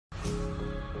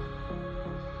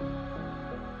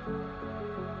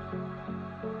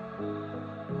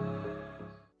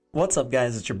What's up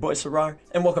guys, it's your boy Sarar,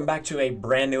 and welcome back to a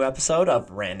brand new episode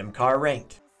of Random Car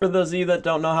Ranked. For those of you that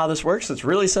don't know how this works, it's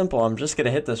really simple. I'm just going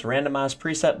to hit this randomize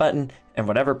preset button, and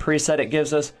whatever preset it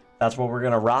gives us, that's what we're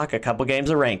going to rock a couple games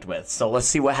of ranked with. So let's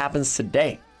see what happens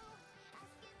today.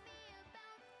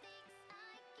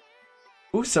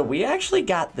 Ooh, so we actually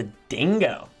got the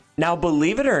Dingo. Now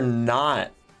believe it or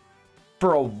not,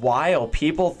 for a while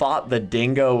people thought the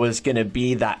Dingo was going to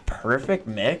be that perfect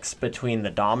mix between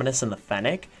the Dominus and the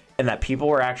Fennec, and that people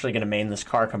were actually going to main this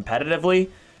car competitively.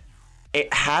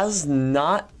 It has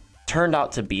not turned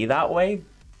out to be that way,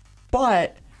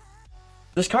 but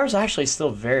this car is actually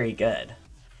still very good.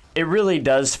 It really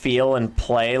does feel and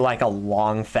play like a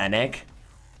long Fennec,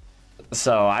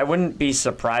 so I wouldn't be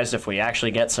surprised if we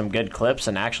actually get some good clips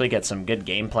and actually get some good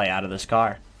gameplay out of this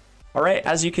car. Alright,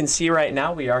 as you can see right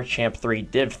now, we are Champ 3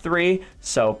 Div 3,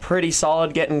 so pretty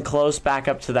solid, getting close back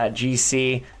up to that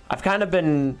GC. I've kind of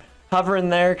been hovering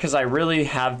there because I really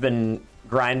have been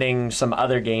grinding some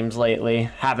other games lately.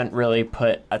 Haven't really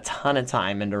put a ton of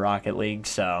time into Rocket League,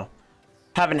 so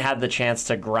haven't had the chance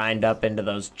to grind up into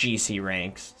those GC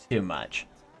ranks too much.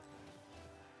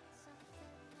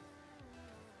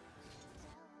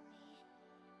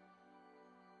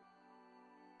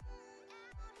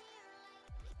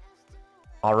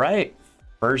 All right,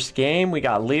 first game, we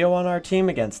got Leo on our team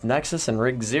against Nexus and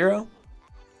Rig Zero.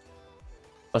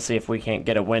 Let's see if we can't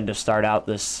get a win to start out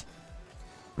this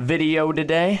video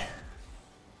today.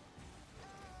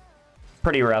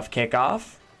 Pretty rough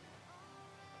kickoff.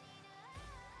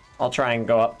 I'll try and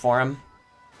go up for him.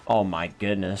 Oh my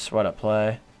goodness, what a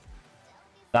play.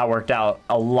 That worked out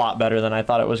a lot better than I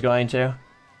thought it was going to.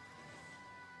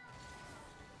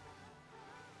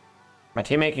 My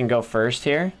teammate can go first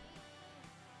here.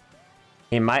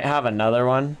 He might have another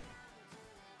one.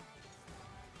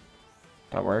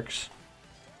 That works.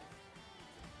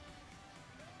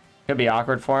 Could be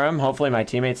awkward for him. Hopefully my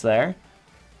teammate's there.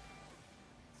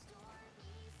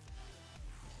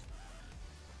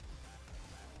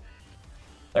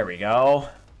 There we go.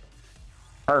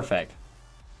 Perfect.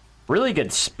 Really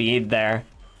good speed there.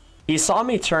 He saw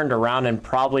me turned around and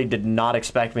probably did not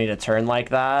expect me to turn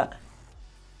like that.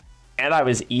 And I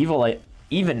was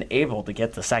even able to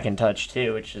get the second touch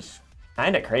too, which is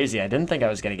kind of crazy. I didn't think I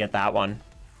was going to get that one.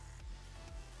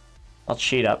 I'll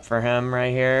cheat up for him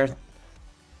right here.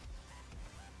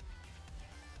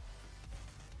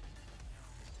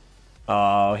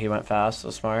 Oh, he went fast. So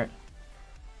smart.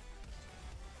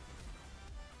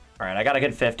 All right, I got a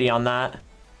good 50 on that.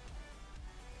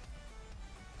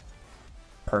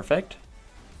 Perfect.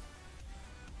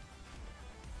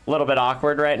 A little bit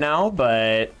awkward right now,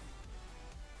 but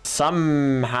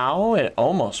somehow it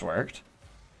almost worked.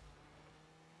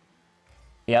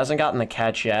 He hasn't gotten the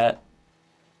catch yet.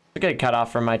 A good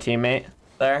cutoff from my teammate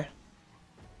there.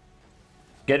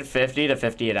 Good 50 to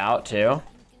 50 it out too.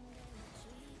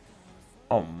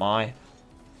 Oh my.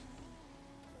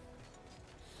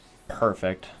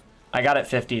 Perfect. I got it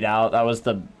 50'd out. That was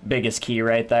the biggest key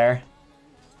right there.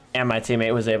 And my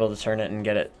teammate was able to turn it and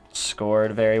get it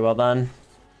scored. Very well done.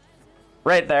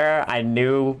 Right there, I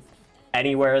knew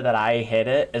anywhere that I hit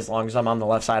it, as long as I'm on the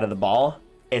left side of the ball,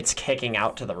 it's kicking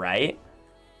out to the right.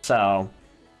 So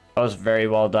that was very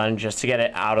well done just to get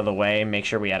it out of the way, make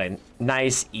sure we had a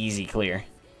nice, easy clear.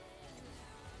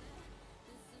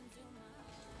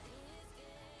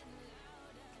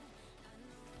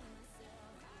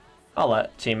 I'll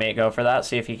let teammate go for that,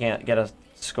 see if he can't get a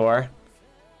score.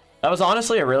 That was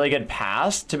honestly a really good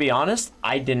pass. To be honest,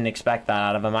 I didn't expect that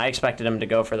out of him. I expected him to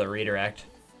go for the redirect.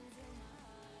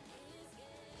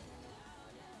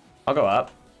 I'll go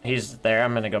up. He's there.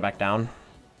 I'm going to go back down.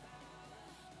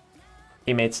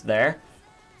 Teammate's there.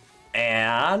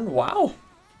 And wow.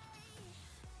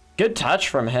 Good touch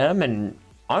from him, and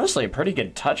honestly a pretty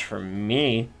good touch from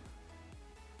me.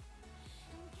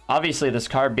 Obviously, this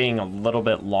car being a little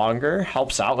bit longer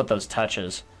helps out with those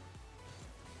touches.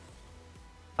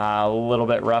 A little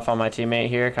bit rough on my teammate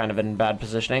here, kind of in bad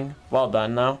positioning. Well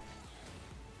done, though.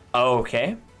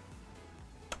 Okay.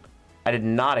 I did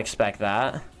not expect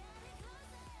that.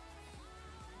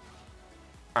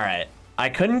 All right. I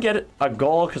couldn't get a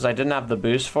goal because I didn't have the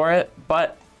boost for it,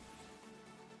 but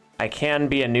I can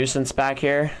be a nuisance back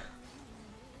here.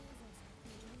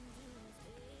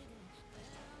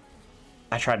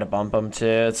 I tried to bump him too.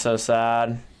 It's so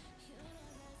sad.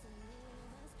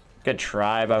 Good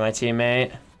try by my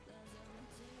teammate.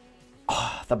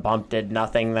 Oh, the bump did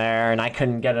nothing there, and I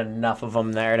couldn't get enough of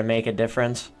them there to make a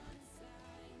difference.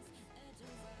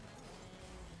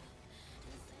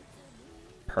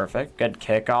 Perfect. Good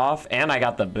kickoff. And I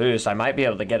got the boost. I might be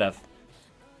able to get a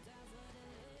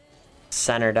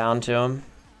center down to him.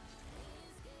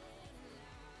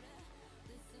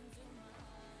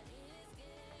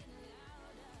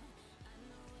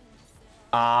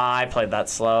 I played that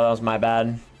slow. That was my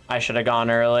bad. I should have gone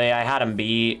early. I had him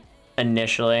beat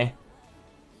initially.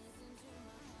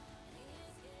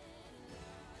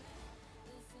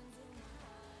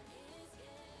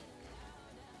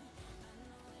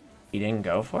 He didn't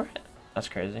go for it? That's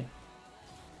crazy.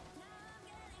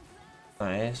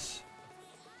 Nice.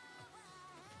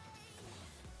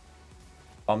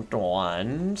 Bumped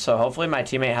one. So hopefully my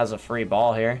teammate has a free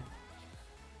ball here.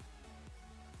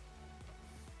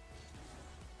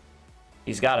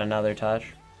 He's got another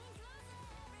touch.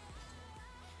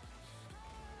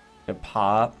 Good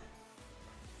pop.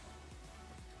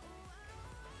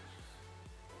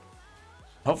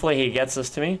 Hopefully he gets this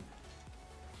to me.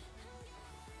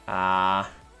 I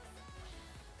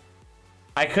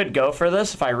could go for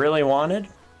this if I really wanted.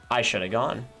 I should have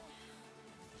gone.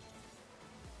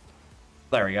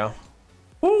 There we go.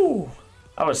 Woo!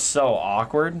 That was so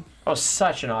awkward. That was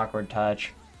such an awkward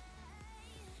touch.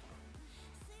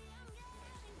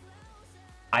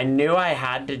 I knew I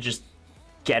had to just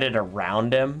get it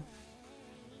around him.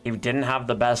 He didn't have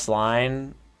the best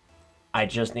line. I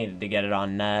just needed to get it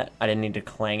on net. I didn't need to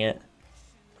clang it.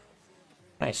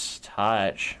 Nice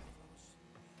touch.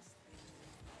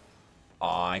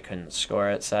 Oh, I couldn't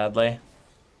score it, sadly.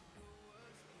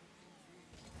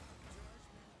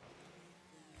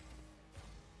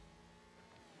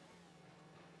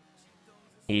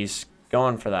 He's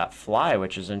going for that fly,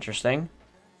 which is interesting.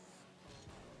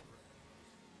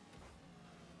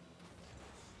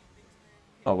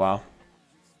 Oh, wow.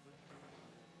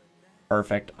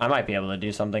 Perfect. I might be able to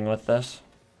do something with this.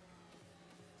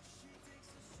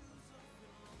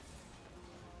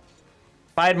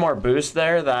 If I had more boost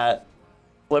there, that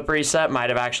flip reset might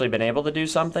have actually been able to do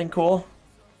something cool.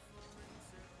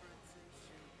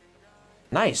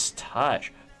 Nice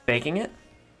touch. Faking it.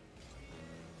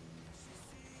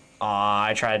 Aw,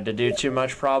 I tried to do too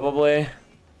much, probably.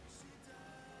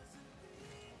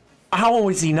 How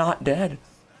is he not dead?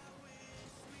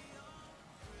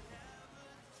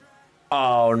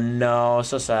 Oh, no.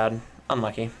 So sad.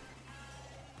 Unlucky.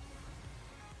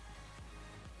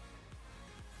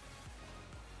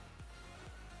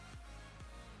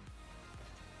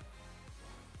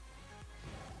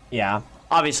 Yeah.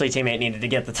 Obviously, teammate needed to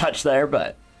get the touch there,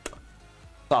 but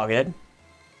it's all good.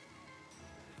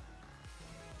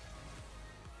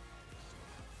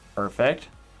 Perfect.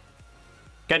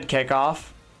 Good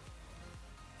kickoff.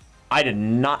 I did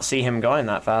not see him going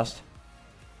that fast.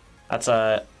 That's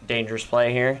a dangerous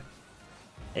play here.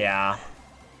 Yeah.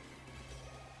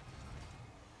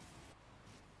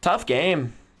 Tough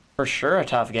game. For sure a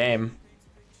tough game.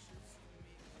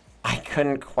 I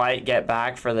couldn't quite get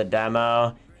back for the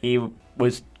demo. He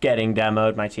was getting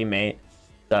demoed, my teammate.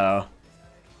 So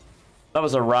that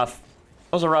was a rough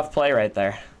play right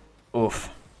there. Oof.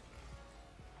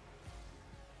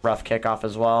 Rough kickoff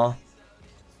as well.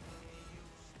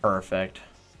 Perfect.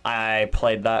 I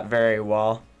played that very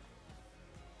well.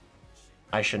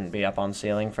 I shouldn't be up on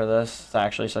ceiling for this. It's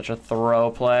actually such a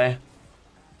throw play.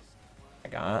 I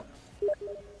got it.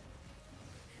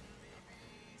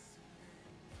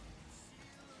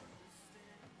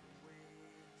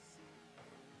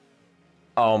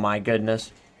 Oh my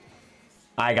goodness.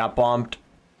 I got bumped.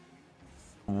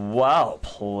 Well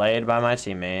played by my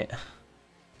teammate.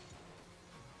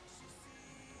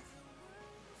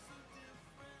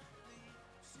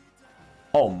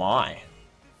 Oh my.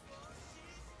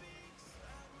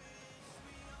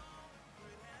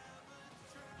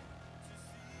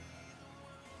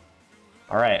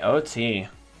 All right, OT.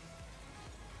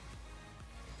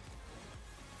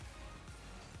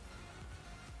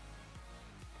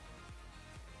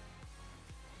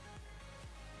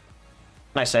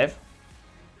 Nice save.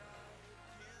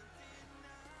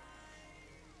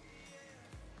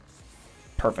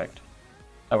 Perfect.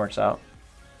 That works out.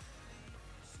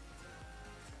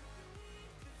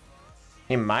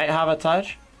 He might have a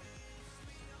touch.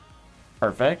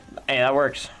 Perfect. Hey, that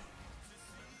works.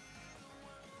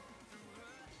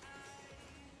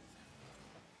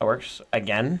 That works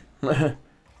again.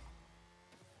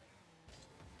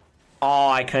 Oh,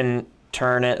 I couldn't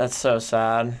turn it. That's so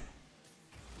sad.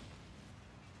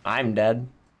 I'm dead.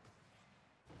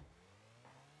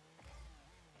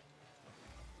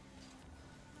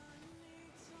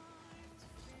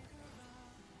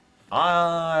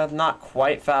 Not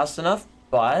quite fast enough,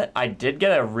 but I did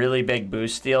get a really big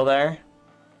boost steal there.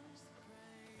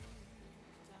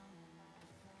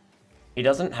 He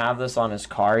doesn't have this on his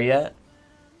car yet.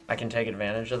 I can take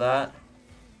advantage of that.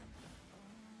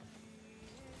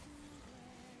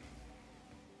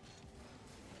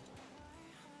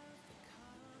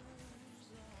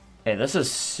 Hey, this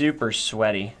is super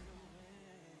sweaty.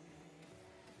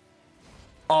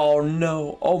 Oh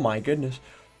no. Oh my goodness.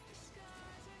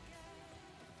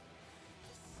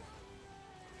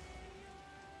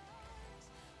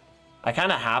 I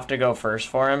kind of have to go first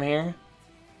for him here.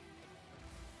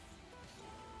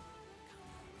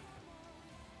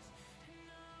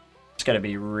 It's going to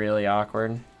be really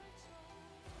awkward.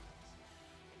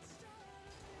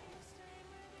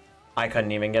 I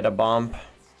couldn't even get a bump.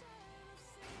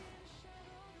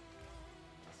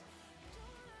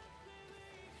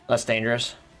 That's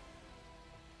dangerous.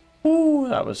 Ooh,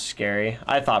 that was scary.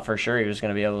 I thought for sure he was going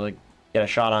to be able to get a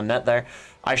shot on net there.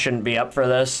 I shouldn't be up for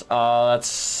this. Oh,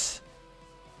 that's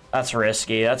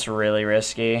risky. That's really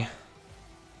risky.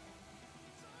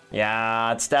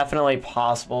 Yeah, it's definitely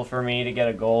possible for me to get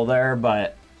a goal there,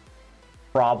 but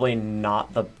probably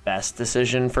not the best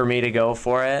decision for me to go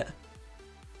for it.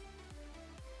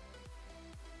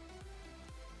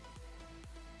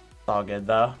 All good,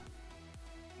 though.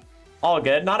 All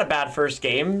good. Not a bad first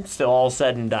game. Still all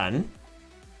said and done.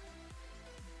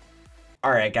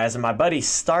 All right, guys, and my buddy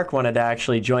Stark wanted to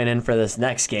actually join in for this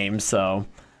next game, so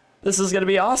this is going to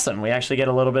be awesome. We actually get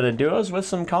a little bit of duos with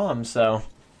some comms, so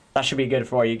that should be good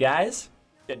for you guys.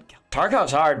 Good.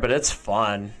 Tarkov's hard, but it's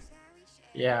fun.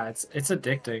 Yeah, it's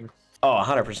addicting. Oh,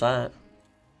 100%.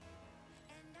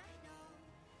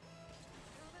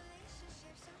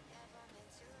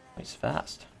 He's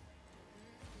fast.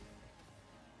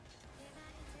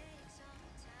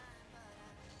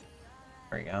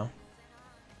 There you go.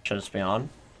 Should just be on.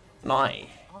 Nice.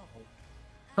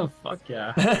 Oh, fuck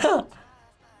yeah.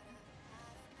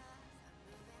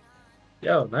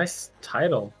 Yo, nice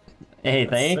title. Hey,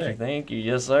 That's thank you,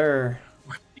 yes sir.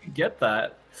 Where did you get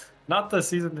that? Not the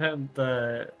season 10,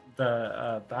 the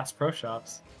Bass Pro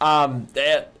Shops. I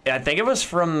think it was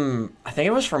from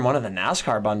one of the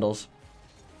NASCAR bundles.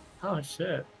 Oh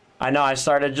shit. I know, I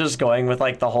started just going with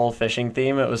like the whole fishing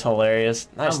theme. It was hilarious.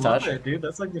 Nice touch. I love it, dude.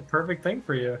 That's like the perfect thing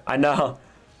for you. I know.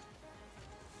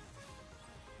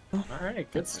 All right,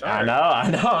 good start. I know.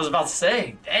 I was about to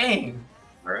say, dang.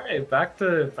 All right, back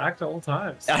to old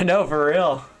times. I know, for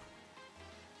real.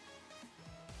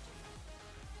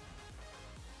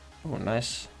 Oh,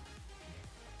 nice.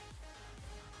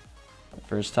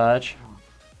 First touch.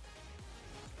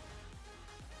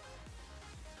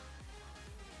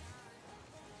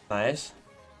 Nice.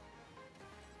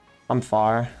 I'm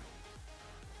far.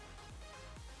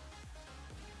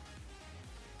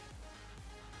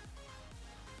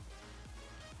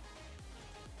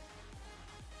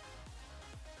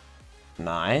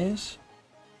 Nice.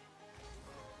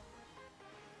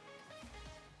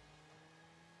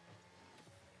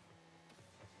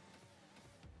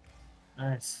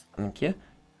 Nice. Thank you.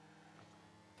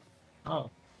 Oh.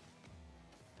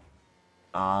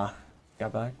 Got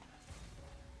back.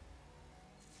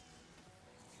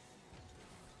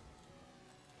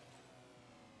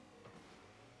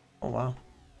 Oh, wow.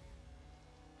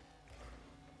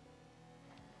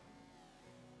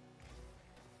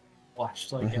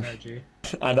 Watched like energy.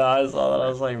 I know, I saw that. I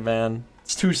was like, man,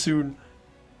 it's too soon.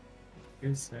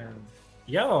 Too soon.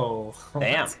 Yo, Damn.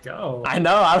 Let's go. I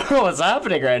know, I don't know what's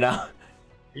happening right now.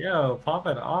 Yo, pop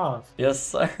it off. Yes,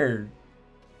 sir.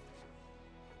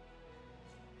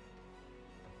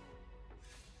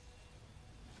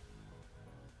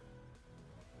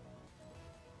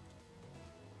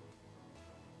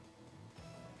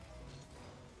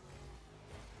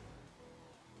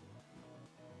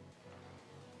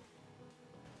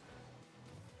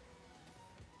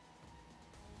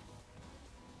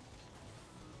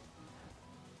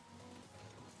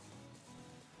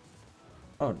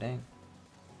 Oh, dang.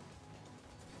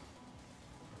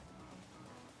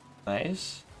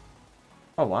 Nice.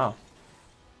 Oh, wow.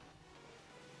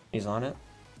 He's on it.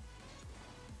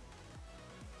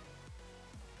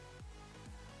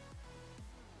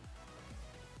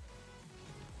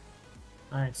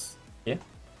 Nice. Yeah.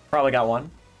 Probably got one.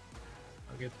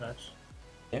 A good touch.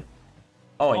 Yeah.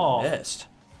 Oh, he Oh. missed.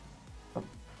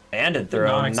 Banded Did through.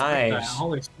 not expect that. Nice.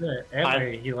 Holy shit.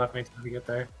 And he left me to get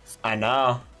there. I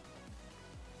know.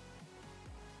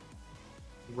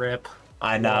 Rip.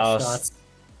 I know. Shots.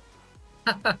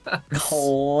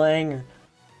 Clang.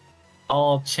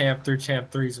 All champ through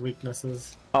champ 3's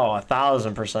weaknesses. Oh,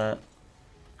 1,000%.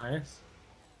 Nice.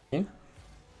 Yeah.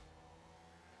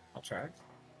 I'll try.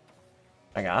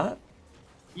 I got.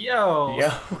 Yo.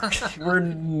 Yo, we're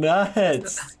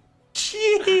nuts.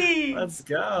 Gee. Let's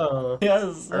go.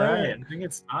 Yes, sir. All right. I think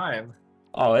it's time.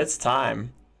 Oh, it's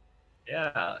time.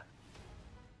 Yeah.